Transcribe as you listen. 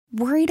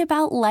Worried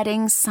about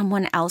letting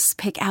someone else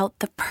pick out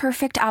the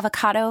perfect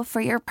avocado for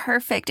your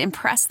perfect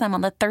impress them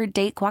on the third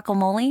date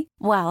guacamole?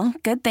 Well,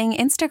 good thing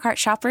Instacart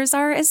shoppers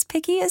are as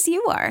picky as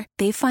you are.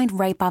 They find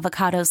ripe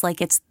avocados like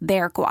it's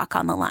their guac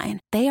on the line.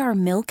 They are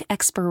milk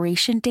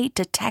expiration date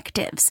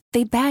detectives.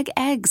 They bag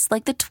eggs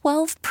like the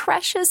 12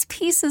 precious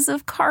pieces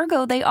of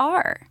cargo they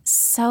are.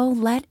 So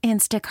let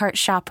Instacart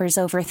shoppers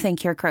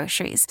overthink your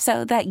groceries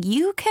so that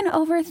you can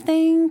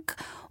overthink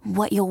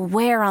what you'll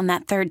wear on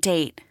that third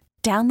date.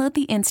 Download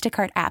the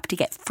Instacart app to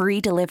get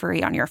free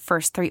delivery on your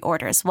first 3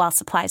 orders while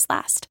supplies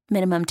last.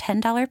 Minimum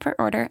 $10 per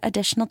order.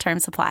 Additional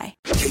terms apply.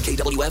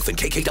 KKWF and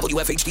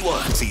KKWF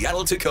HD1,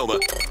 Seattle, Tacoma.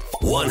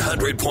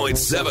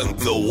 100.7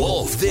 The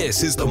Wolf.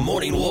 This is the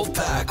Morning Wolf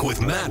Pack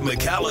with Matt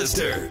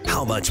McAllister.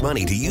 How much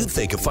money do you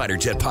think a fighter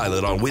jet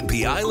pilot on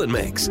Whidbey Island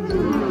makes?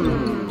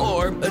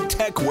 Or a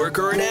tech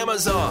worker in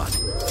Amazon?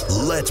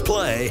 Let's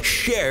play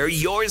Share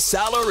Your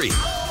Salary.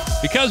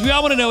 Because we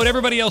all want to know what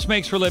everybody else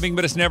makes for a living,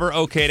 but it's never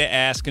okay to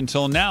ask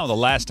until now. The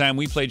last time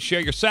we played Share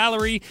Your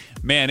Salary,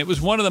 man, it was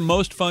one of the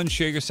most fun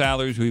Share Your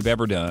Salaries we've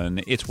ever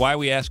done. It's why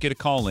we ask you to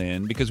call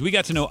in, because we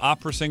got to know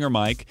opera singer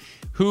Mike,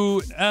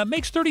 who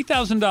makes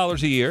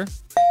 $30,000 a year.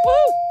 Woo!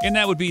 And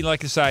that would be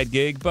like a side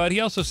gig, but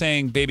he also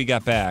sang Baby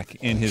Got Back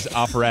in his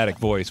operatic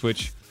voice,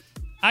 which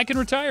I can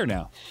retire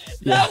now.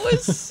 That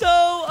was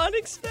so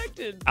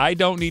unexpected. I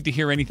don't need to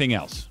hear anything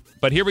else.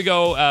 But here we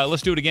go.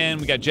 Let's do it again.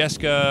 We got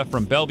Jessica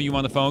from Bellevue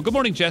on the phone. Good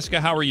morning,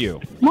 Jessica. How are you?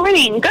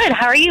 Morning. Good.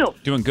 How are you?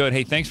 Doing good.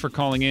 Hey, thanks for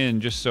calling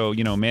in, just so,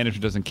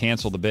 management doesn't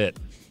cancel the bit.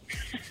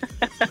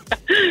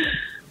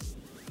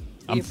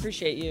 We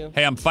appreciate you.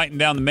 Hey, I'm fighting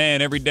down the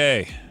man every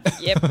day.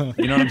 Yep.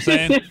 You know what I'm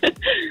saying?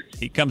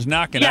 He comes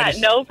knocking. Yeah,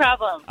 no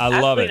problem. I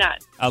love Absolutely it.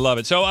 Not. I love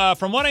it. So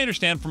from what I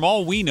understand, from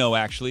all we know,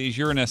 actually, is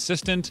you're an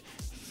assistant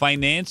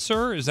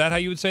financer. Is that how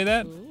you would say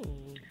that? No,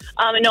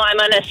 I'm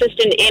an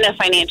assistant in a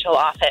financial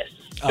office.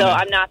 So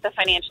I'm not the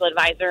financial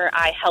advisor.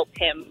 I help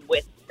him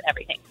with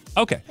everything.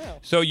 Okay.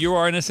 So you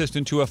are an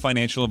assistant to a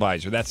financial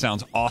advisor. That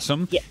sounds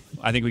awesome. Yes.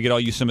 I think we could all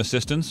use some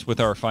assistance with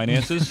our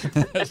finances.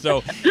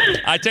 So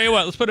I tell you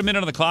what, let's put a minute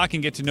on the clock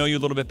and get to know you a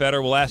little bit better.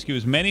 We'll ask you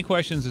as many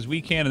questions as we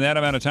can in that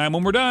amount of time.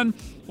 When we're done,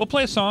 we'll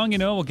play a song,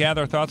 we'll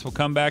gather our thoughts, we'll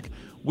come back.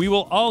 We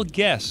will all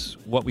guess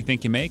what we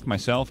think you make,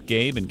 myself,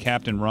 Gabe, and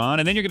Captain Ron,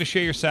 and then you're going to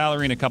share your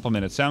salary in a couple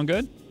minutes. Sound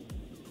good?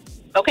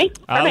 Okay.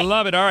 Perfect. I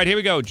love it. All right, here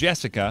we go.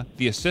 Jessica,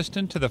 the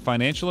assistant to the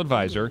financial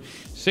advisor.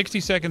 60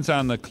 seconds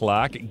on the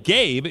clock.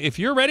 Gabe, if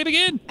you're ready,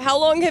 begin. How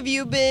long have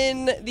you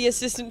been the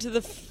assistant to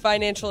the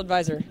financial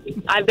advisor?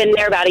 I've been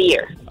there about a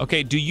year.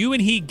 Okay, do you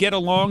and he get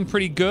along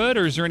pretty good,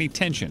 or is there any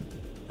tension?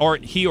 Or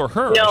he or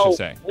her, No, I should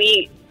say.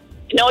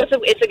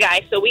 It's a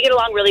guy, so we get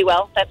along really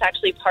well. That's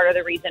actually part of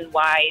the reason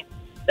why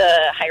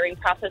the hiring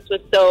process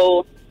was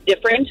so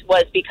different,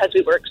 was because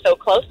we work so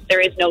close. There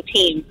is no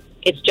team.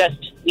 It's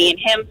just me and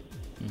him.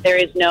 There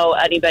is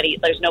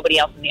there's nobody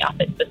else in the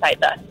office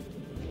besides us.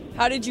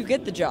 How did you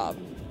get the job?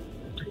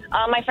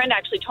 My friend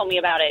actually told me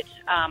about it.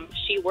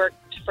 She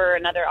worked for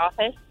another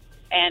office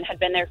and had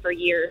been there for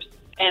years.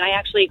 And I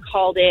actually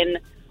called in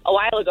a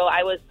while ago.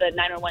 I was the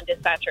 911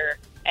 dispatcher,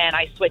 and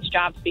I switched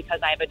jobs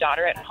because I have a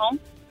daughter at home.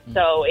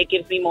 So it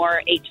gives me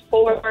more 8 to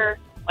 4,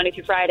 Monday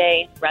through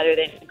Friday, rather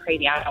than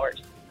crazy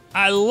hours.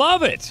 I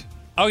love it.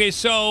 Okay,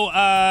 so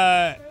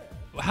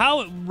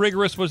how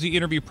rigorous was the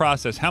interview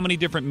process? How many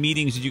different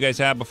meetings did you guys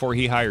have before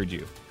he hired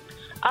you?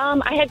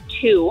 I had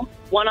 2,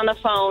 one on the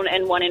phone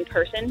and one in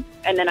person,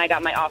 and then I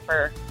got my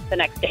offer the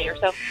next day or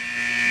so.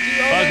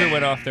 Buzzer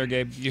went off there,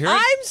 Gabe. You hear it?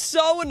 I'm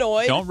so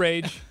annoyed. Don't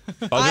rage.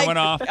 Buzzer went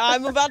off.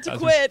 I'm about to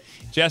quit.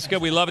 Jessica,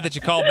 we love it that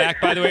you called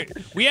back. By the way,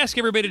 we ask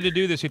everybody to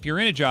do this. If you're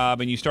in a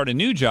job and you start a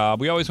new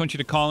job, we always want you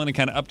to call in and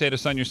kind of update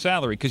us on your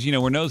salary because,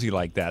 we're nosy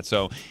like that.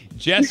 So,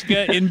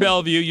 Jessica in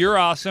Bellevue, you're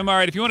awesome. All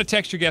right, if you want to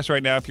text your guess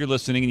right now, if you're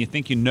listening and you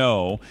think you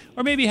know,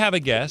 or maybe have a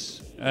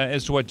guess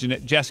as to what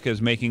Jessica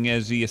is making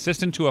as the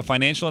assistant to a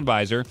financial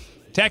advisor,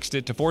 text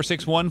it to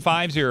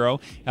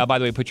 46150. By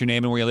the way, put your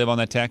name and where you live on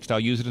that text. I'll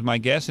use it as my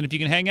guess. And if you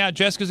can hang out,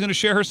 Jessica's going to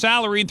share her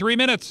salary in 3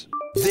 minutes.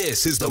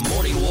 This is the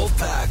Morning Wolf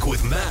Pack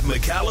with Matt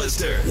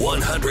McAllister.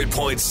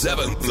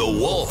 100.7 The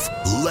Wolf.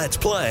 Let's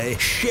play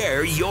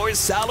Share Your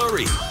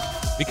Salary.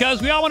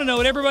 Because we all want to know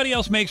what everybody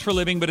else makes for a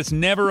living, but it's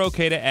never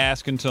okay to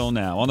ask until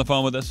now. On the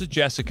phone with us is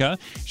Jessica.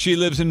 She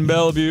lives in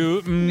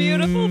Bellevue.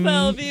 Beautiful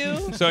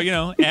Bellevue. So,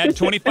 add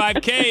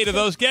 $25K to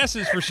those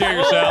guesses for Share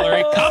Your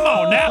Salary. Come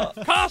on now.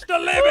 Cost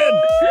of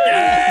living.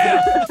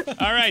 Yeah.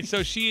 All right,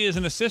 so she is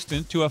an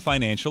assistant to a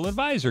financial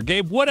advisor.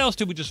 Gabe, what else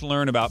did we just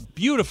learn about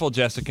beautiful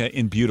Jessica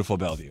in beautiful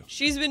Bellevue?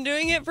 She's been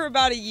doing it for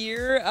about a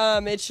year.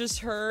 It's just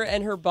her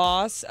and her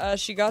boss.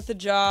 She got the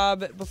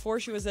job before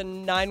she was a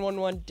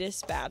 911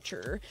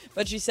 dispatcher,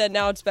 but she said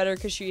now it's better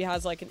because she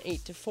has like an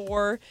 8 to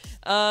 4.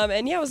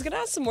 And I was going to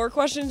ask some more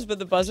questions, but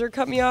the buzzer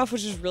cut me off,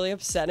 which is really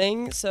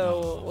upsetting.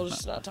 So we'll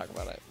just not talk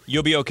about it.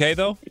 You'll be okay,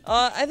 though?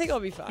 I think I'll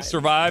be fine.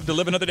 Survive to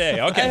live another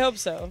day. Okay. I hope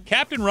so.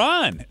 Captain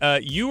Ron,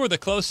 you were the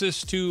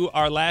closest to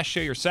our last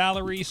Share Your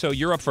Salary, so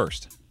you're up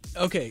first.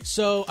 Okay,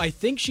 so I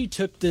think she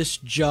took this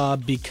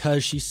job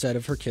because she said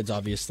of her kids,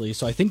 obviously.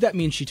 So I think that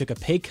means she took a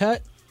pay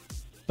cut,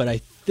 but I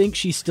think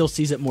she still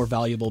sees it more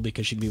valuable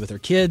because she can be with her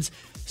kids.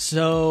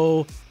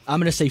 So I'm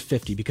going to say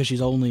 50 because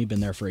she's only been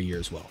there for a year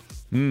as well.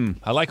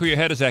 I like where your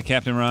head is at,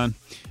 Captain Ron.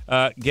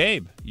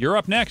 Gabe, you're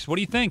up next. What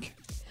do you think?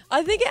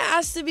 I think it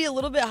has to be a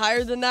little bit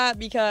higher than that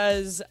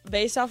because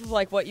based off of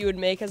like what you would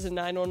make as a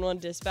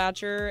 911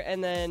 dispatcher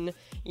and then,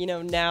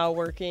 now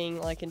working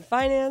like in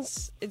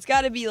finance, it's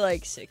got to be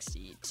like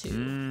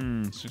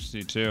 62.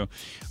 62.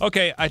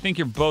 Okay, I think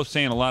you're both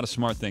saying a lot of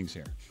smart things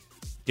here.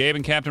 Gabe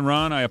and Captain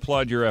Ron, I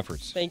applaud your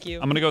efforts. Thank you.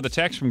 I'm going to go with the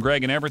text from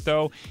Greg and Everett,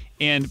 though,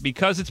 and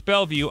because it's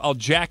Bellevue, I'll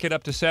jack it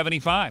up to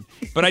 75.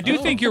 But I do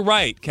think you're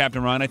right,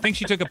 Captain Ron. I think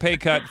she took a pay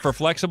cut for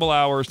flexible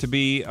hours to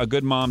be a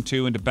good mom,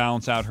 too, and to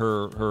balance out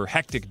her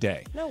hectic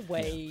day. No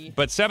way.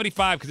 But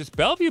 75, because it's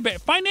Bellevue.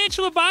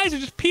 Financial advisor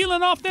just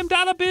peeling off them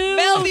dollar bills.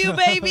 Bellevue,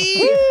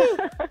 baby!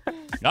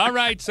 All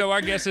right, so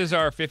our guesses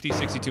are 50,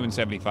 62, and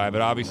 75.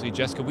 But obviously,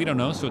 Jessica, we don't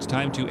know, so it's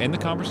time to end the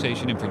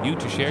conversation and for you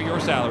to share your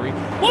salary.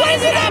 What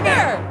is the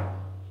number?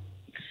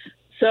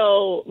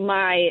 So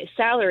my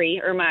salary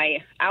or my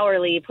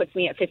hourly puts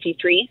me at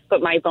 53,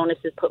 but my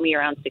bonuses put me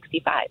around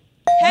 65.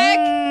 Heck!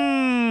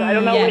 So I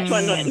don't know which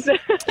one wins.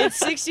 It's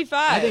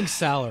 65. I think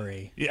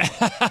salary. Yeah.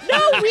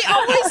 No, we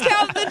always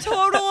count the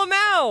total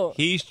amount.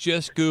 He's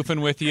just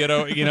goofing with you.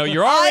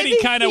 You're already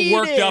I'm kind of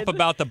worked heated. up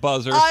about the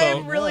buzzer.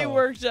 I'm So really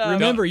worked up.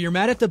 Remember, you're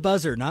mad at the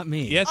buzzer, not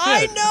me. yes,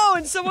 I it. know,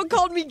 and someone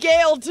called me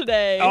Gail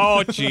today.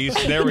 Oh, jeez.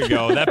 There we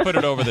go. That put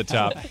it over the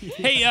top.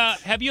 Hey,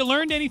 have you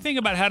learned anything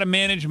about how to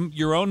manage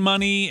your own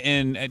money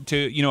and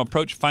to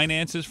approach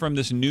finances from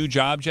this new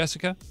job,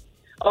 Jessica?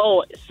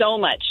 Oh, so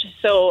much.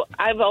 So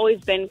I've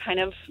always been kind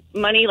of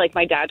money, like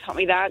my dad taught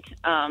me that.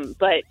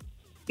 But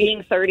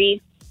being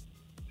 30,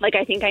 like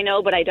I think I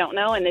know, but I don't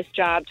know. And this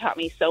job taught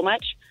me so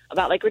much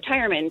about like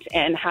retirement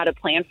and how to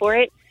plan for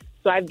it.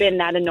 So I've been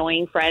that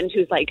annoying friend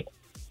who's like,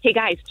 hey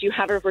guys, do you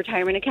have a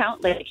retirement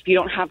account? Like if you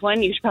don't have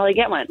one, you should probably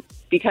get one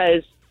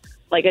because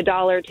like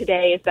 $1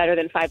 today is better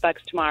than $5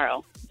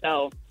 tomorrow.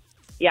 So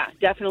yeah,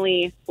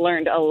 definitely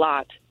learned a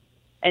lot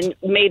and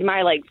made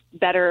my like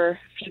better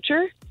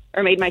future.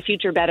 Or made my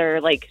future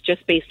better, like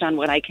just based on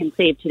what I can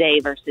save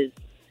today versus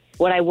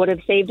what I would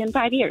have saved in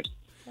 5 years.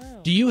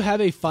 Do you have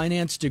a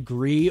finance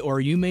degree, or are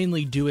you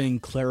mainly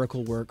doing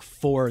clerical work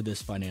for this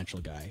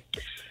financial guy?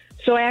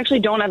 So I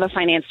actually don't have a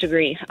finance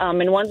degree,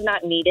 and one's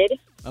not needed.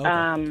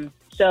 Okay.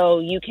 So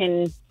you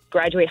can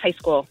graduate high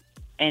school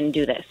and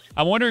do this.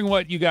 I'm wondering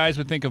what you guys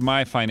would think of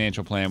my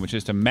financial plan, which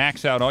is to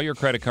max out all your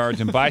credit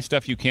cards and buy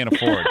stuff you can't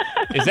afford.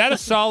 Is that a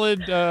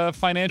solid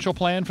financial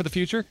plan for the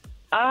future?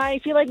 I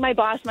feel like my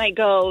boss might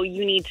go,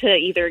 you need to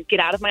either get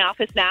out of my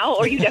office now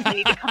or you definitely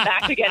need to come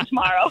back again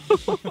tomorrow.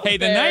 Hey,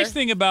 the nice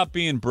thing about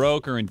being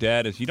broke or in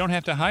debt is you don't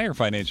have to hire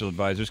financial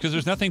advisors because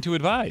there's nothing to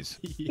advise.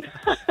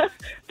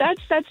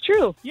 That's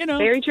true.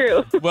 Very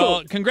true.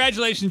 Well,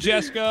 congratulations,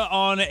 Jessica,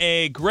 on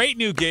a great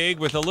new gig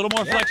with a little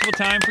more flexible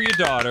time for your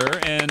daughter.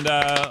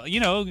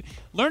 And,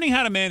 learning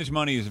how to manage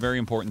money is a very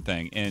important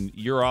thing. And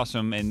you're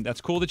awesome. And that's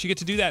cool that you get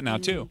to do that now,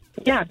 too.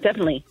 Yeah,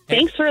 definitely.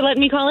 Thanks for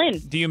letting me call in.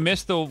 Do you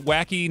miss the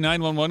wacky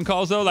 911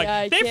 calls, though? Like, Yeah,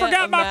 I they can't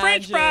forgot my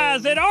French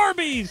imagine. fries at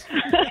Arby's.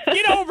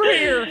 Get over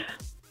here.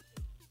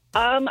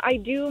 I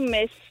do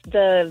miss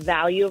the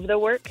value of the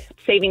work.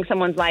 Saving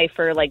someone's life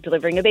or like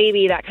delivering a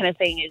baby, that kind of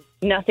thing is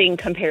nothing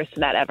compares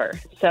to that ever.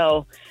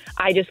 So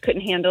I just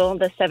couldn't handle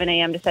the 7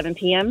 a.m. to 7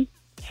 p.m.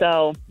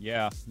 So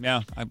Yeah,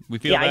 we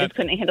feel I that. just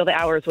couldn't handle the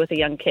hours with a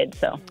young kid.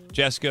 So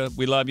Jessica,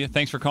 we love you.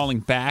 Thanks for calling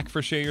back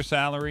for Share Your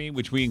Salary,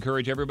 which we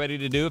encourage everybody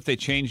to do. If they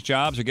change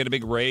jobs or get a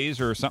big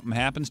raise or something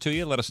happens to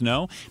you, let us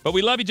know. But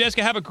we love you,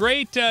 Jessica. Have a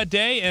great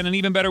day and an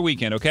even better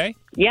weekend, okay?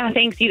 yeah,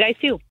 thanks. You guys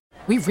too.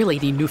 We really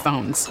need new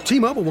phones.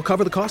 T-Mobile will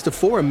cover the cost of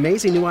 4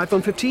 amazing new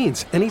iPhone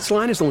 15s, and each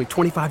line is only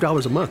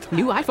 $25 a month.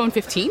 New iPhone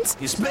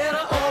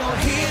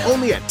 15s?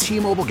 Only at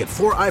T-Mobile, get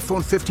 4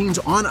 iPhone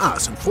 15s on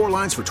us and 4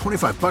 lines for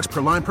 $25 per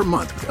line per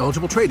month with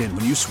eligible trade-in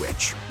when you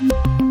switch.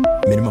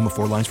 Minimum of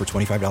 4 lines for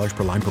 $25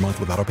 per line per month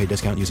with autopay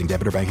discount using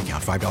debit or bank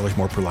account. $5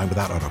 more per line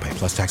without autopay,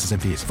 plus taxes and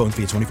fees. Phone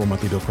fee at 24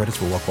 monthly bill credits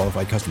for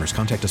well-qualified customers.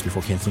 Contact us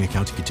before canceling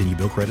account to continue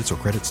bill credits or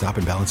credit stop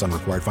and balance on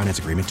required finance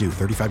agreement due.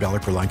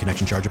 $35 per line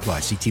connection charge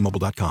applies. See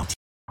T-Mobile.com.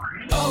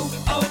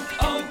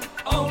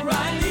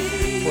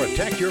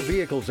 Protect your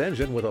vehicle's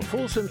engine with a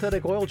full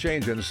synthetic oil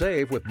change and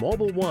save with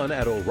Mobil 1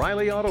 at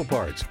O'Reilly Auto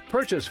Parts.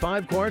 Purchase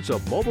 5 quarts of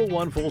Mobil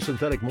 1 full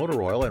synthetic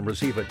motor oil and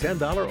receive a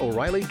 $10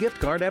 O'Reilly gift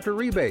card after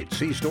rebate.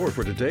 See store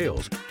for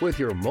details. With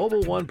your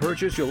Mobil 1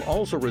 purchase, you'll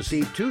also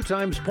receive 2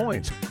 times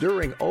points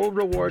during O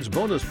Rewards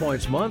Bonus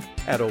Points Month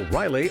at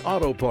O'Reilly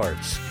Auto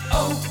Parts.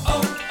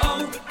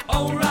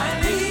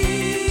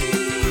 O'Reilly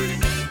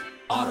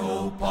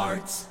Auto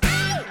Parts.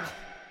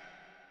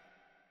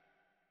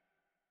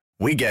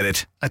 We get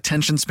it.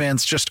 Attention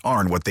spans just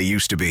aren't what they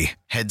used to be.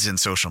 Heads in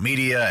social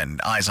media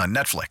and eyes on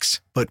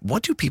Netflix. But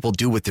what do people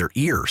do with their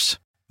ears?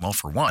 Well,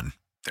 for one,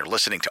 they're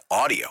listening to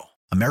audio.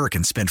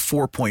 Americans spend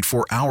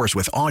 4.4 hours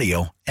with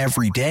audio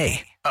every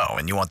day. Oh,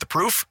 and you want the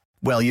proof?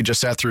 Well, you just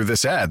sat through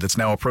this ad that's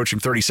now approaching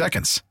 30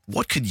 seconds.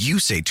 What could you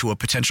say to a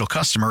potential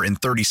customer in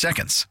 30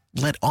 seconds?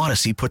 Let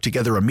Odyssey put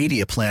together a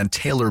media plan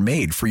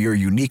tailor-made for your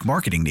unique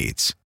marketing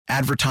needs.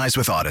 Advertise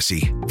with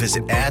Odyssey.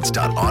 Visit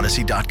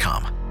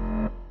ads.odyssey.com.